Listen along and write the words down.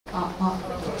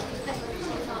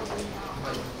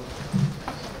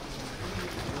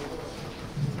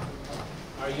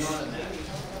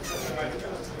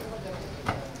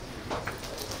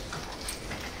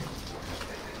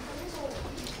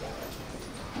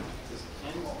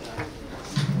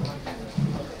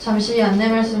잠시 안내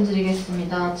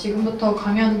말씀드리겠습니다. 지금부터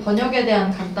강연 번역에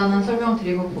대한 간단한 설명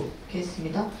드리고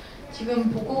보겠습니다. 지금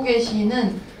보고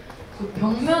계시는 그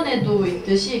벽면에도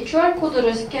있듯이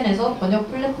QR코드를 스캔해서 번역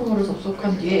플랫폼으로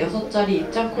접속한 뒤에 6자리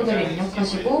입장 코드를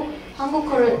입력하시고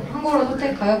한국어를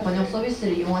선택하여 번역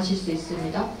서비스를 이용하실 수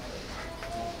있습니다.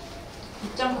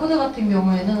 입장 코드 같은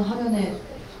경우에는 화면에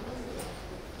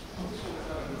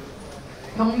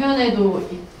벽면에도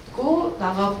있고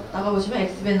나가보시면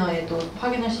X배너에도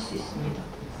확인하실 수 있습니다.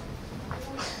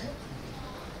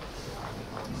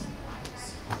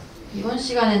 이번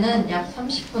시간에는 약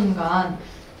 30분간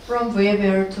From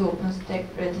VMware to OpenStack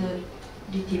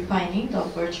Redefining the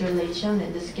Virtualization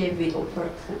Landscape with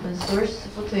Open Source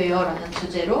Software라는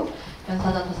주제로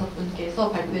연사자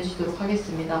 5분께서 발표해 주도록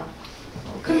하겠습니다.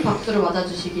 큰 박수로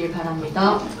맞아주시길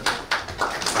바랍니다.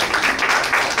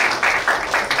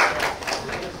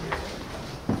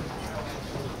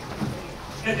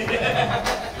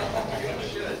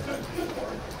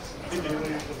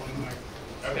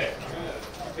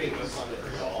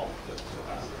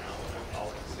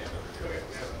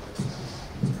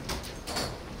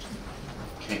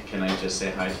 Can I just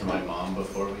say hi to my mom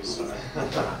before we start?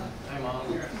 Hi, Mom.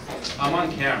 I'm on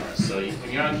camera, so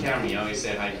when you're on camera, you always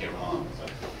say hi to your mom.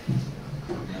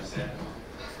 That's it.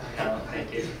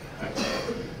 Thank you.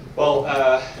 Well,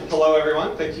 hello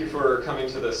everyone. Thank you for coming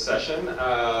to this session.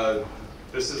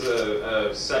 This is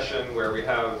a session where we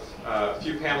have a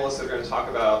few panelists that are going to talk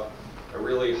about a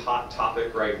really hot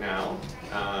topic right now.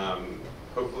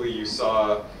 Hopefully you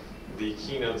saw the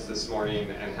keynotes this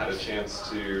morning and had a chance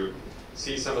to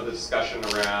see some of the discussion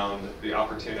around the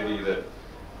opportunity that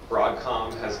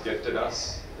Broadcom has gifted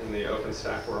us in the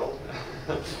OpenStack world.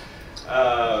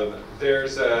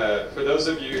 For those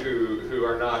of you who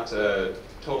are not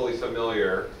totally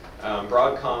familiar,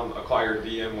 Broadcom acquired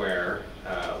VMware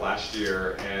last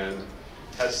year and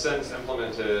has since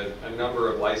implemented a number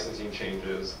of licensing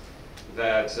changes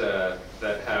that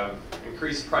have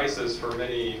increased prices for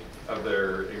many of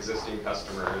their existing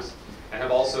customers and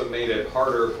have also made it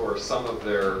harder for some of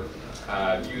their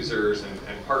users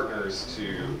and partners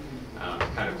to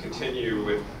kind of continue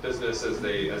with business as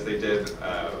they did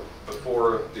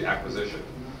before the acquisition.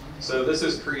 So this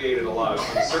has created a lot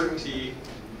of uncertainty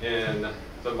in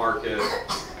the market.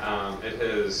 It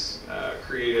has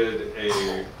created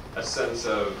a sense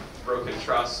of broken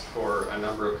trust for a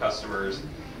number of customers.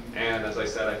 And as I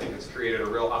said, I think it's created a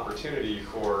real opportunity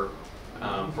for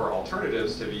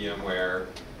alternatives to VMware,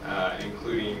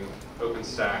 including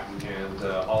OpenStack and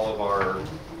all of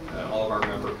our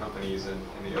member companies in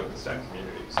the OpenStack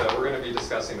community. So we're going to be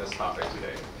discussing this topic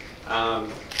today.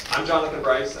 I'm Jonathan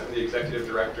Bryce. I'm the executive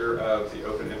director of the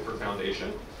OpenInfra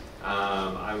Foundation.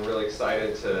 I'm really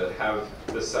excited to have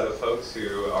this set of folks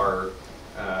who are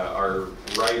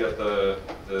right at the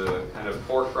kind of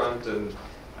forefront and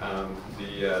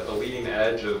the leading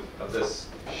edge of this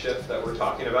shift that we're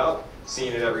talking about,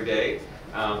 seeing it every day.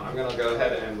 I'm going to go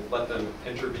ahead and let them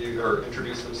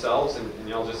introduce themselves, and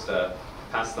y'all just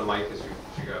pass the mic as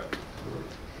you go.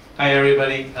 Hi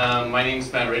everybody, my name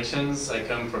is Matt Richens. I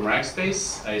come from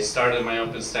Rackspace. I started my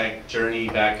OpenStack journey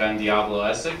back on Diablo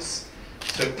Essex.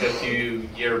 Took a few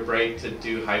year break to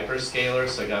do hyperscaler,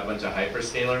 so I got a bunch of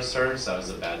hyperscaler certs. That was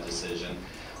a bad decision.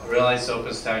 I realized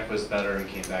OpenStack was better and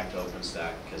came back to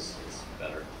OpenStack because it's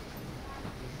better.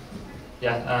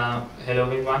 Yeah, hello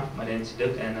everyone. My name is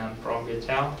Đức and I'm from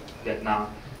Vietnam.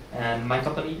 And my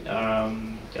company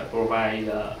provide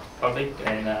public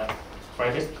and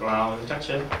private cloud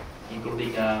infrastructure,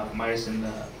 including migration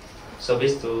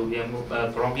service to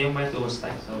from VMware to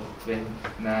OpenStack. So very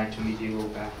nice to meet you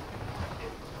guys.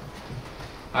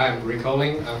 Hi, I'm Rick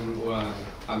Colling. I'm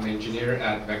an engineer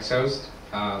at Vexos.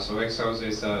 So Vexos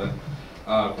is a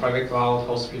private cloud,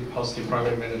 hosted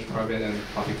private, managed private, and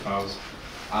public clouds.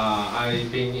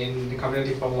 I've been in the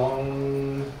community for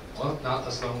long, well, not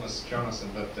as long as Jonathan,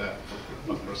 but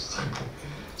of course.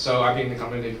 So I've been in the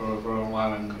community for a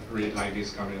while and really like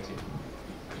this community.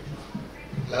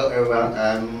 Hello everyone,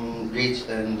 I'm Rich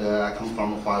and I come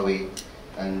from Huawei,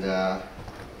 and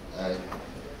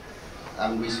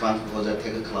I'm responsible for the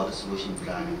Tech Cloud solution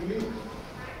design.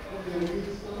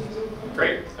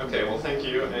 Great. Okay. Well, thank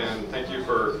you, and thank you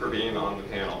for being on the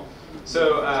panel.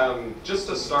 So just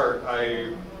to start,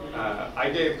 I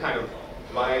gave kind of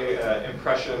my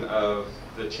impression of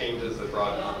the changes that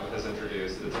Broadcom has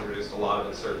introduced. It's introduced a lot of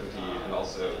uncertainty and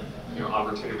also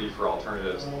opportunity for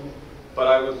alternatives. But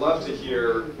I would love to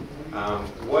hear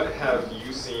what have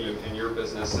you seen in your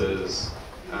businesses?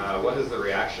 What has the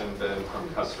reaction been from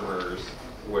customers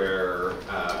where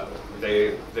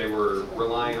they were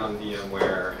relying on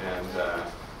VMware and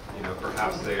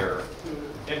perhaps they are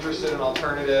interested in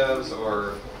alternatives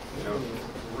or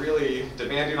really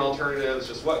demanding alternatives?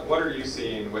 Just what are you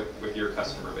seeing with your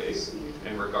customer base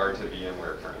in regard to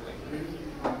VMware currently?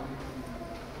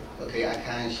 Okay, I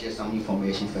can share some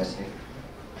information first.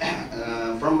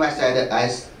 From my side, I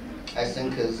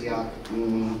think there are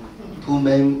two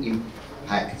main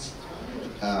impacts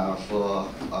for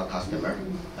our customer.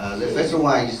 The first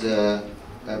one is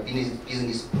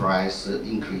business price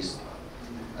increase.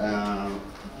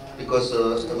 Because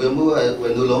VMware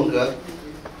will no longer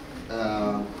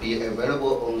be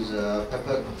available on the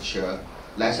perpetual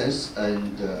license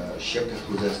and shift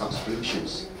to the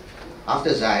subscriptions.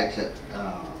 After that,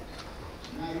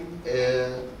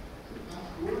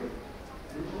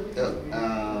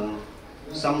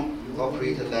 some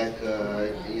operator like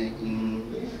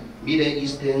in Middle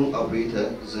Eastern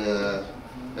operator,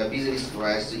 the business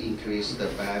price increased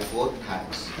by 4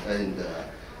 times, and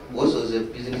also the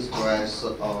business price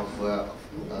of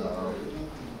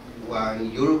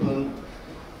one European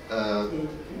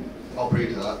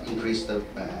operator increased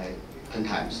by 10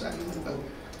 times, I remember.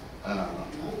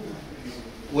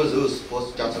 All those just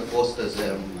forced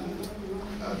them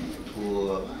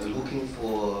started looking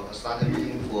for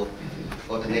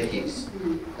alternatives.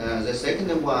 The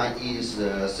second one is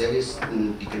service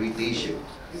degradation.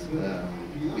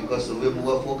 Because we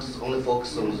only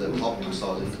focus on the top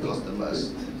 2,000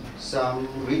 customers. Some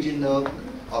regional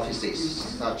offices,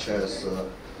 such as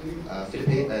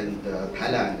Philippines and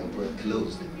Thailand, were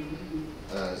closed.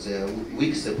 The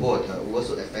weak support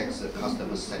also affects the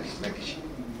customer satisfaction.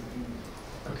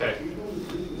 Okay,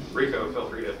 Rico, feel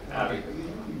free to add.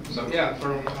 So yeah,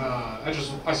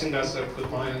 I think that's a good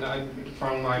point. And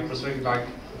from my perspective, like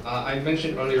I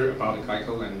mentioned earlier about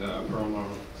Geico and promo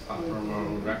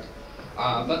rec.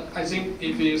 But I think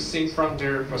if you think from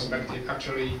their perspective,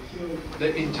 actually,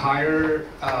 the entire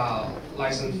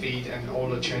license feed and all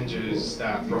the changes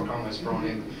that Broadcom has brought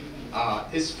in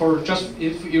is for just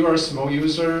if you are a small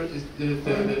user,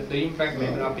 the impact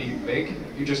may not be big.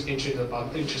 You just interested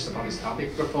about this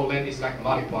topic. But for them, it's like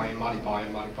multiply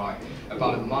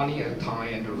about the money and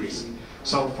time and the risk.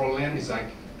 So for them, it's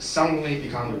like suddenly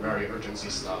become a very urgency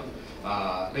stuff.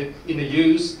 In the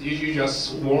use, you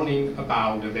just warning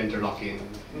about the vendor lock-in,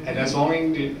 and as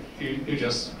long you're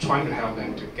just trying to help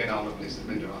them to get out of this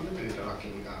vendor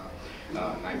lock-in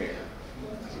nightmare.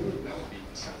 That would be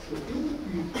something.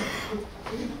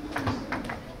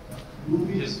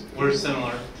 We're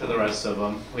similar to the rest of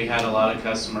them. We had a lot of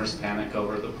customers panic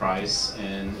over the price,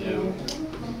 and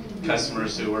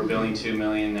customers who were billing $2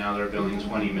 million, now they're billing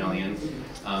 $20 million.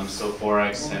 So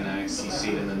 4x, 10x, you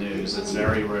see it in the news. It's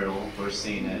very real. We're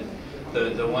seeing it.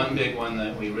 The one big one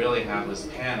that we really had was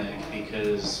panic,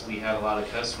 because we had a lot of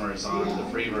customers on the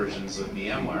free versions of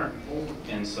VMware,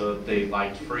 and so they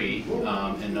liked free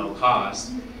and no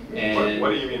cost. And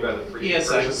what do you mean by the free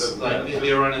ESX, like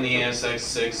they were running the ESX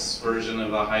 6 version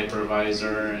of a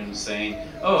hypervisor and saying,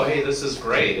 oh, hey, this is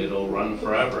great, it'll run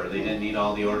forever. They didn't need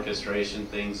all the orchestration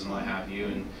things and what have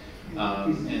you.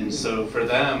 And so for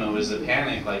them, it was a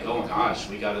panic, like, oh my gosh,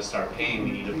 we got to start paying.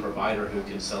 We need a provider who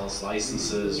can sell us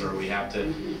licenses, or we have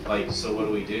to, like, so what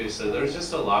do we do? So there's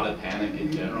just a lot of panic in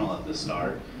general at the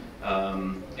start.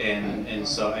 And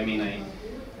so, I mean,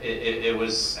 it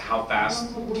was how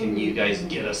fast can you guys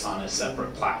get us on a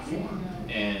separate platform?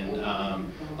 And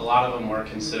a lot of them were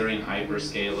considering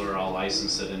hyperscaler, I'll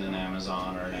license it in an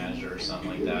Amazon or an Azure or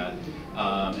something like that.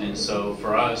 And so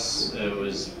for us, it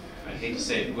was, I hate to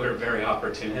say it, we're very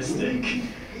opportunistic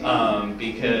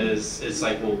because it's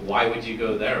like, well, why would you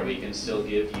go there? We can still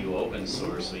give you open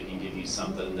source. We can give you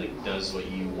something that does what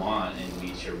you want and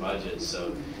meets your budget.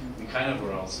 So we kind of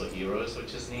were also heroes,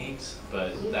 which is neat.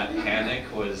 But that panic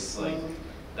was like,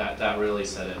 that really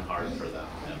set in hard for them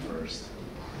at first.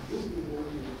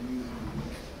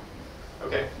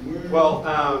 Okay. Well,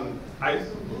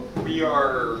 we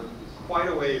are quite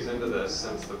a ways into this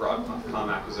since the Broadcom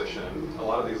acquisition. A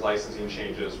lot of these licensing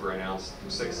changes were announced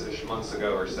 6-ish months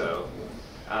ago or so.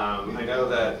 I know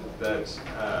that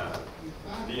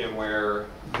VMware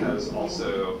has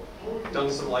also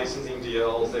done some licensing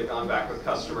deals. They've gone back with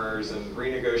customers and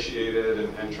renegotiated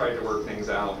and tried to work things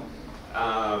out.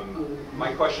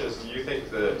 My question is, do you think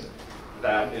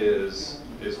that is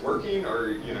working, or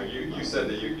you said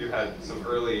that you had some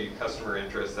early customer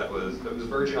interest that was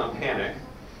verging on panic.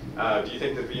 Do you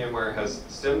think that VMware has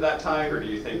stemmed that tide, or do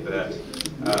you think that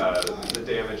the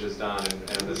damage is done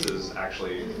and this is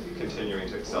actually continuing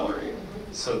to accelerate?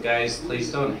 So guys,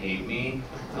 please don't hate me.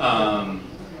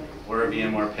 We're a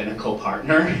VMware Pinnacle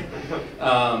partner.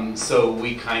 So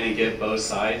we kind of get both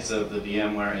sides of the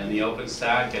VMware and the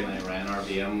OpenStack, and I ran our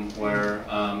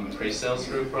VMware pre-sales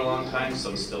group for a long time, so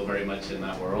I'm still very much in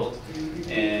that world.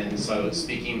 And so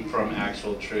speaking from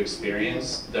actual true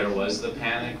experience, there was the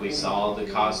panic. We saw the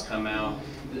cost come out.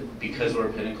 Because we're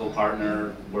a Pinnacle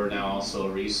partner, we're now also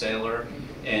a reseller,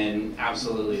 and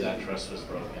absolutely that trust was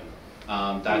broken.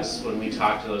 That's when we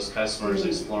talk to those customers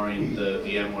exploring the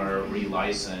VMware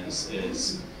relicense,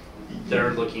 is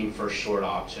they're looking for short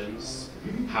options.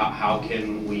 How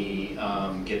can we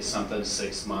get something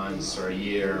 6 months or a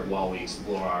year while we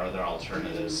explore our other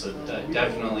alternatives? So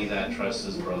definitely that trust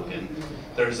is broken.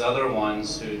 There's other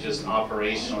ones who just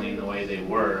operationally in the way they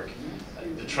work,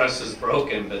 the trust is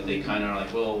broken, but they kind of are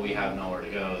like, well, we have nowhere to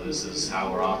go. This is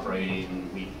how we're operating.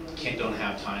 We don't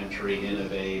have time to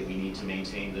re-innovate. We need to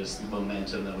maintain this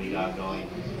momentum that we got going.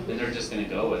 Then they're just going to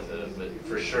go with it. But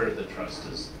for sure, the trust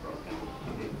is broken.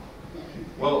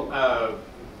 Well,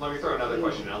 let me throw another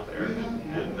question out there,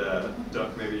 and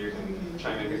Duck, maybe you can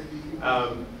chime in here.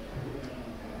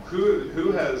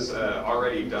 Who has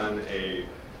already done a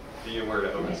VMware to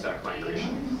OpenStack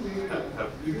migration?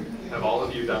 Have all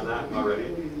of you done that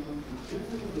already?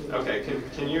 Okay,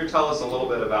 can you tell us a little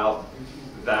bit about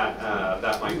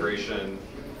that migration?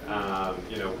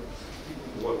 You know,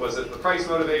 what was it, the price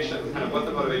motivation, kind of what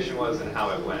the motivation was, and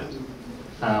how it went?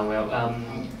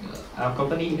 Our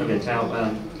company,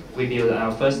 Virtualization, we built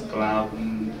our first cloud,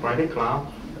 private cloud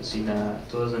in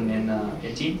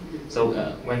 2018. So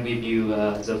when we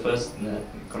built the first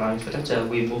cloud infrastructure,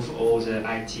 we moved all the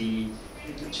IT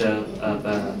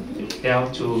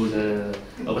down to the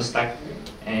OpenStack,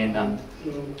 and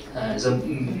the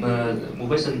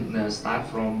migration start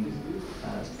from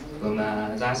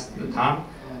that time.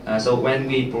 So when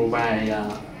we provide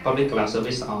public cloud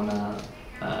service on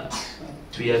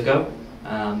 2 years ago,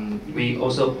 we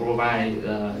also provide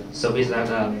service that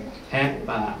help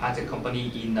other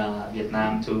company in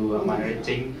Vietnam to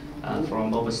migrating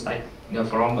from OpenStack,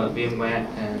 from VMware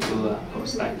to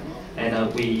OpenStack,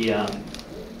 and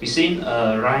we seen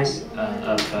a rise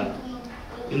of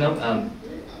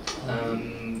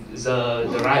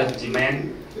the rise of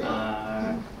demand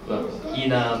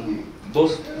in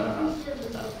both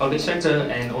public sector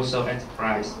and also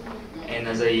enterprise, and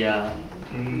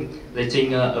they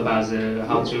think about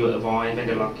how to avoid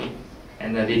vendor locking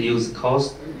and reduce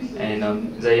cost, and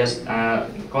they just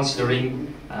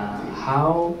considering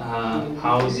how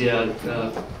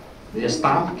their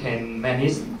staff can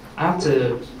manage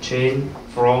after change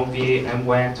from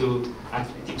VMware to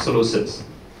alternative solutions,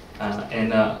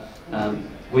 and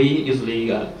we usually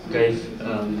gave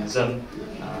them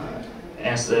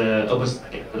as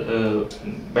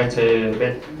better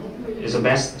is the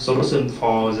best solution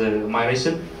for the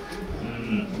migration,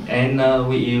 and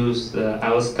we use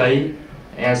our case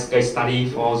as case study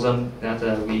for them, that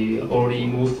we already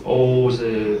moved all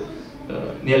the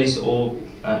nearly all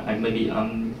maybe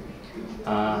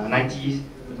 90%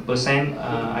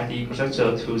 IT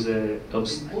infrastructure to the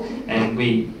OpenStack, and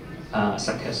we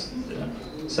success.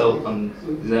 So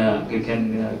we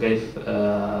can give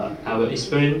our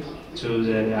experience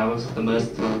to our customers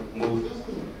to move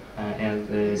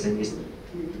as the need.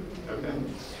 Okay.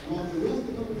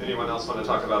 Anyone else want to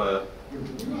talk about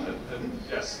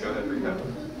yes, go ahead, Rico.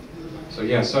 So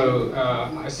yeah,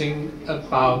 I think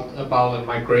about the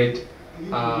migrate.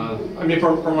 I mean,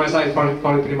 from my side,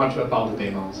 probably pretty much about the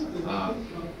demos.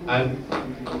 And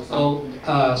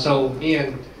so me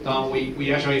and Don,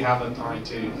 we actually have a time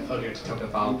earlier to talk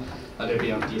about a little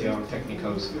bit of detail on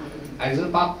technicals. And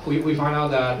we find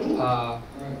out that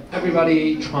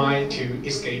everybody trying to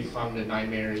escape from the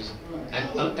nightmares,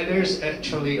 and there's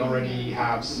actually already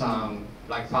have some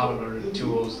like popular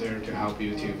tools there to help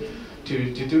you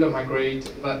to do the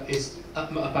migrate, but it's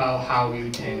about how you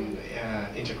can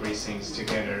integrate things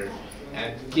together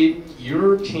and give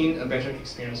your team a better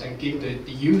experience and give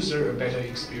the user a better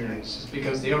experience,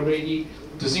 because they already,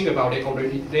 to think about it,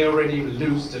 they already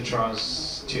lose the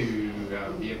trust to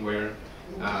VMware.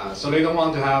 So they don't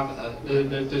want to have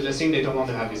the thing they don't want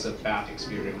to have is a bad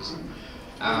experience.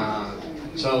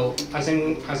 So I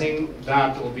think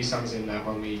that will be something that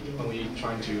when we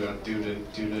try to do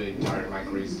the entire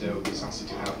migrate, there will be something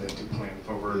to have to plan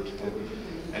forward,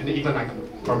 and even like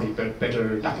probably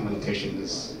better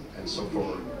documentations and so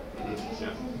forth.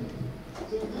 Yeah.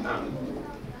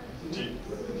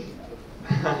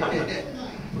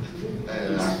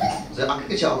 the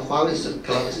architecture of Huawei's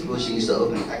cloud solution is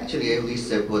open. Actually, we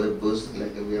support both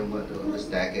like VMware to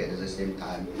OpenStack at the same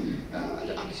time.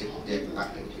 The architecture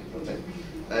open.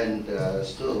 And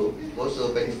so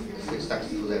also benefits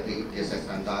to that is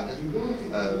standard.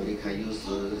 We can use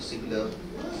similar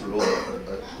flow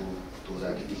to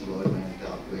that deployment,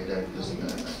 upgrade,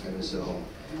 and so on.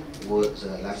 With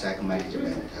lifecycle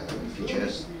management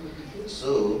features.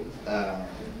 So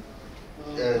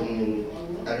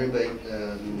everybody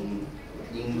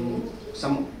in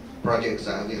some projects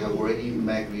we have already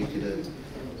migrated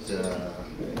the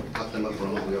customer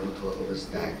from VMware to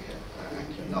OpenStack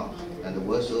actually now. And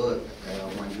also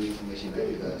one new information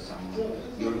like some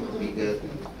Europe bigger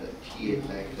here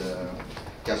like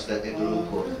just a group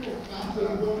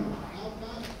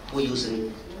who is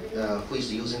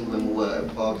using VMware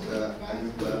about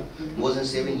more than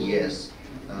 7 years.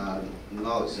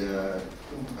 Now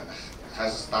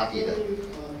has started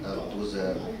to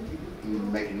the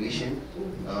migration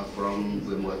from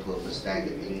VMware to OpenStack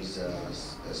in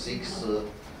the 6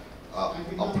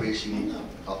 operation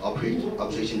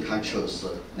controls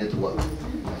network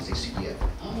this year.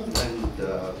 And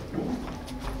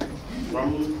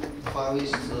from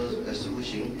Huawei's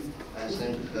solution, I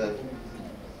think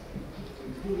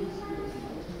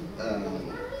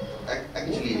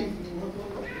actually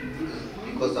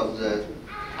because of the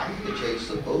architecture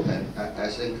is open, I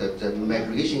think the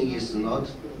migration is not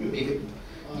big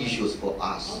issues for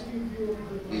us.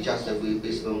 We just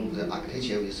based on the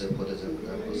architecture, we support the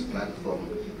host platform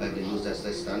and use as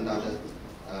the standard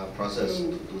process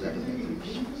to do that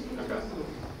migration. Okay.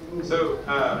 So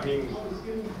I mean,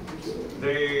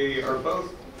 they are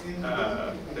both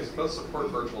they both support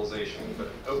virtualization,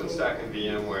 but OpenStack and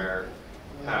VMware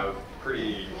have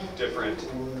pretty different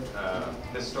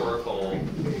historical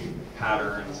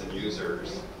patterns and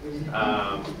users.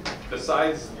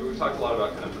 Besides, we talked a lot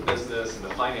about kind of the business and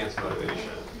the finance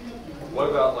motivation. What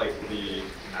about like the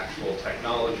actual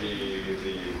technology,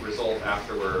 the result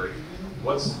afterward?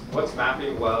 What's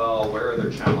mapping well? Where are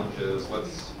their challenges?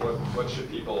 What should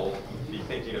people be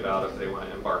thinking about if they want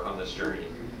to embark on this journey?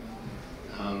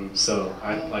 So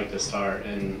I'd like to start,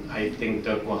 and I think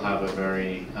Doug will have a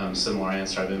very similar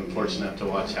answer. I've been fortunate enough to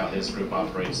watch how his group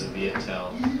operates at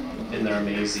Viettel, and they're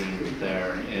amazing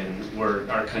there. And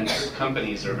our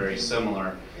companies are very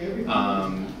similar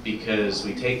because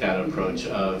we take that approach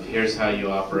of here's how you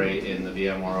operate in the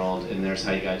VM world, and there's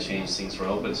how you got to change things for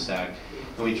OpenStack.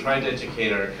 And we try to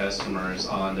educate our customers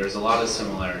on there's a lot of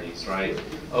similarities, right?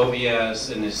 OVS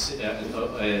and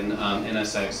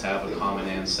NSX have a common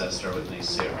ancestor with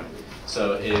Nicira.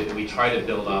 So we try to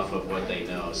build off of what they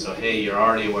know. So hey, you're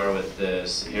already aware with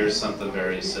this, here's something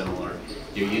very similar.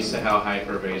 You're used to how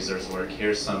hypervisors work,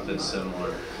 here's something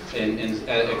similar. And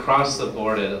across the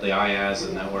board at the IaaS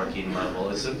and networking level,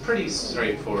 it's a pretty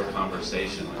straightforward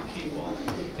conversation with people.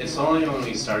 It's only when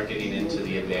we start getting into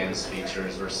the advanced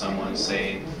features where someone's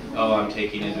saying, oh, I'm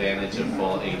taking advantage of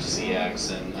full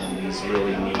HCX and these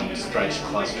really neat stretched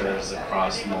clusters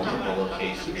across multiple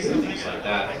locations and things like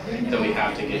that, that we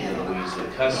have to get into the weeds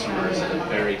with customers at a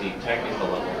very deep technical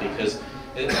level because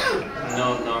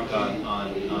no knock on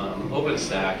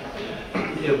OpenStack,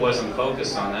 it wasn't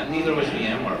focused on that. Neither was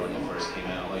VMware when it first came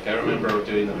out. Like I remember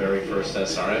doing the very first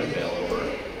SRM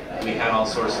failover. We had all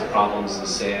sorts of problems in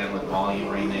SAN with volume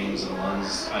renames and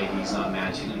one's IDs not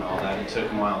matching and all that. It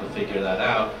took a while to figure that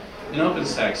out. And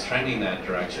OpenStack's trending that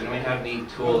direction. We have neat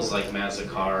tools like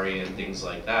Mazikari and things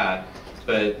like that.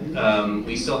 But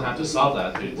we still have to solve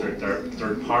that through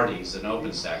third parties in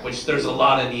OpenStack, which there's a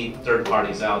lot of neat third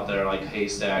parties out there like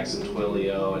Haystacks and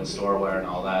Twilio and Storeware and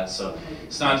all that. So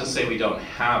it's not to say we don't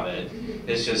have it.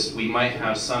 It's just we might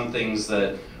have some things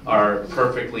that are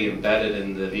perfectly embedded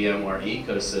in the VMware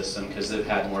ecosystem because they've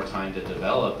had more time to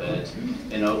develop it,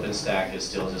 and OpenStack is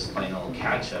still just playing a little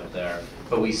catch up there.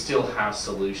 But we still have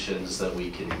solutions that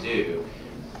we can do.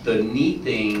 The neat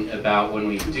thing about when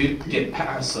we do get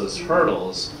past those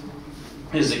hurdles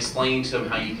is explaining to them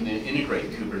how you can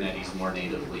integrate Kubernetes more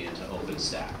natively into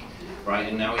OpenStack, right?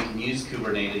 And now we can use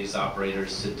Kubernetes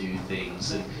operators to do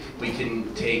things, and we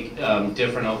can take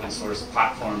different open source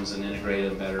platforms and integrate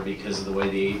them better because of the way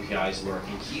the APIs work.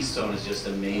 And Keystone is just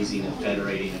amazing at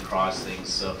federating across things.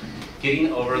 So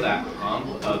getting over that hump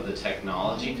of the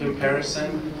technology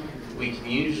comparison, we can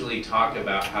usually talk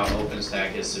about how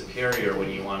OpenStack is superior when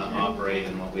you want to operate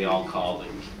in what we all call the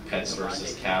pets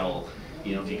versus cattle.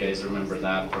 You know, if you guys remember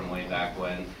that from way back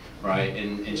when, right?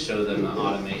 And show them the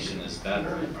automation is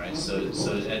better, right? So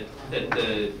at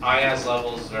the IaaS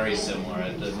level is very similar.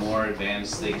 At the more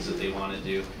advanced things that they want to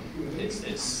do,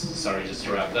 it's sorry, just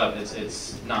to wrap it up,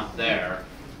 it's not there.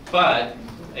 But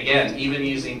again, even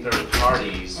using third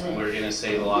parties, we're going to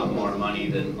save a lot more money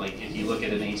than, like, if you look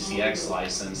at an HCX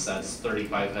license, that's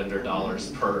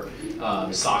 $3,500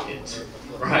 per socket,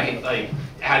 right? Like,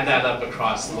 add that up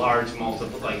across large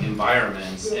multiple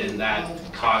environments, and that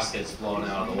cost gets blown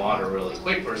out of the water really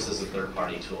quick versus a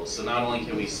third-party tool. So not only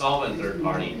can we solve it in third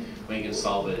party, we can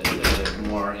solve it at a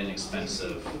more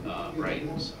inexpensive rate.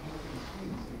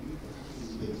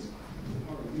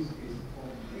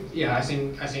 Yeah, I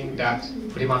think that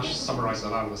pretty much summarizes a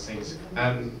lot of the things.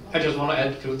 I just want to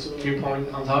add a few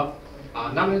points on top.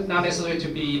 Not necessarily to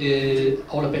be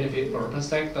all the benefit for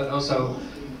OpenStack, but also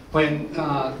when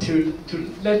to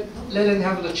let them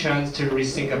have the chance to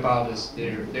rethink about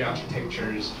their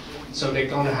architectures. So they're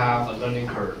going to have a learning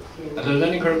curve. And the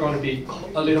learning curve is going to be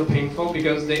a little painful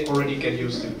because they already get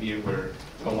used to VMware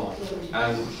for long.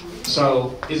 And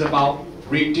so it's about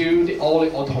redo all the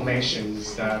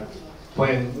automations that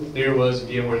when there was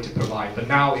VMware to provide, but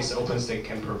now it's OpenStack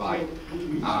can provide.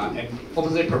 And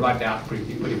OpenStack provide that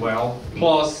pretty well.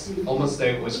 Plus,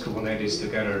 OpenStack with Kubernetes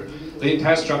together. The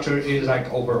entire structure is like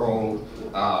overall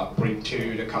bring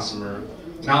to the customer.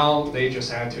 Now they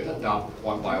just have to adopt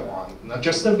one by one. Not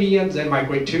just the VMs and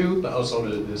migrate to, but also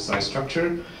the size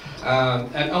structure.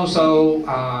 And also,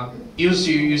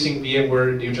 using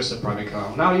VMware, you're just a private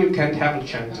cloud. Now you can have a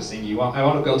chance to think, I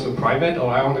want to go to private,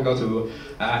 or I want to go to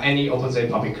any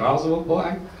OpenStack public cloud. So,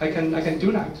 well, I can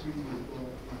do that.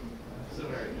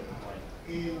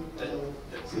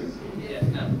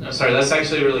 I'm sorry, that's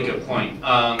actually a really good point.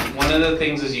 One of the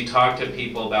things is you talk to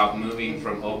people about moving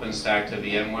from OpenStack to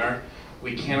VMware.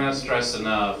 We cannot stress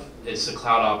enough, it's a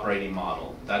cloud operating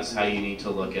model. That's how you need to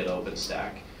look at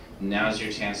OpenStack. Now's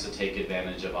your chance to take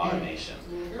advantage of automation,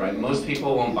 right? Most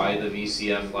people won't buy the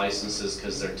VCF licenses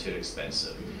because they're too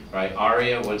expensive, right?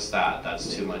 ARIA, what's that?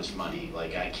 That's too much money.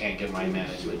 Like, I can't get my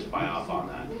management to buy off on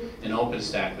that. In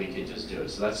OpenStack, we could just do it.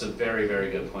 So that's a very, very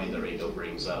good point that Rico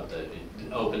brings up, that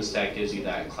OpenStack gives you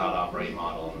that cloud operating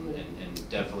model and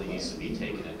definitely needs to be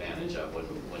taken advantage of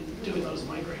when doing those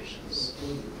migrations.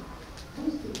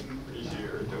 Easy,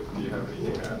 or do you have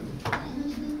anything to add?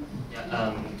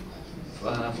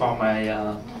 Yeah, for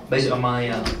my based on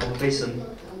my observation,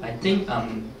 I think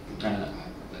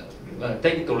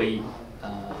technically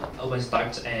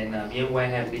OpenStack and VMware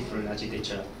have different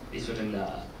architecture, different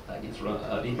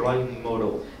deployment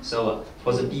model. So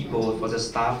for the people, for the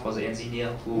staff, for the engineer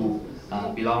who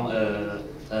belong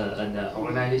an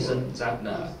organization that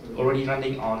already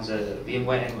running on the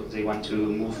VMware and they want to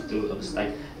move to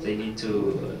OpenStack, they need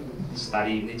to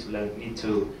study, need to learn, need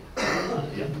to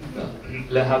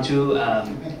learn how to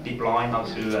deploy, how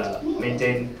to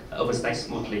maintain OpenStack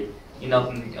smoothly. In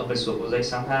open source project,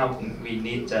 somehow we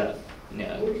need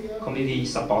community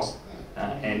support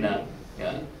and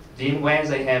VMware,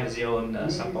 they have their own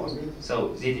support,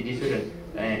 so this is different.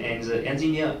 And the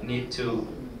engineer need to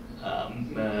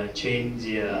change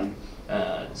their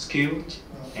skill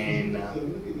and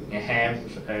have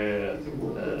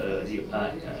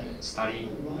study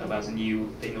about the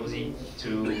new technology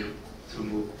to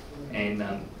move. And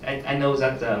I know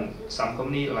that some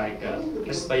company like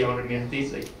let's pay on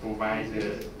Remedies, they provide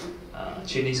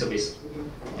training service,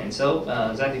 and so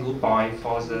that's a good point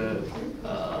for the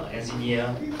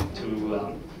engineer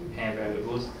to have a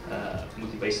good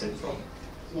motivation from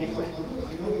VMware.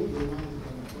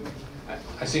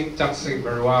 I think that's said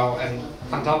very well, and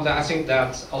on top of that, I think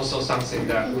that's also something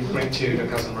that we bring to the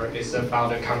customer is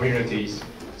about the communities.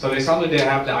 So they suddenly they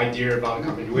have the idea about the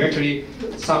community. We actually,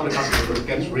 some of the customers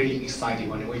get really excited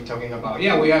when we're talking about,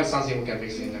 yeah, we have something we can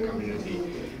fix in the community.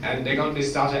 And they're going to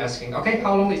start asking, okay,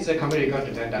 how long is the community going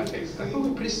to get that fixed? Like,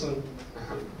 oh, pretty soon.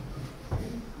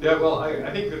 Yeah, well,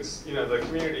 I think it's, the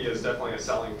community is definitely a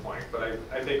selling point, but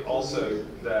I think also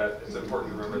that it's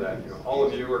important to remember that, all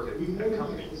of you work at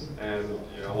companies, and,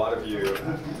 a lot of you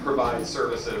provide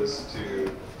services to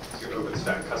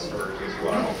OpenStack customers as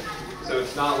well. So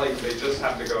it's not like they just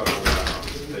have to go on their own.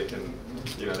 They can,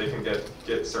 they can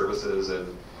get services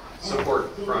and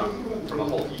support from a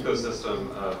whole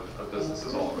ecosystem of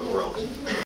businesses all over the world.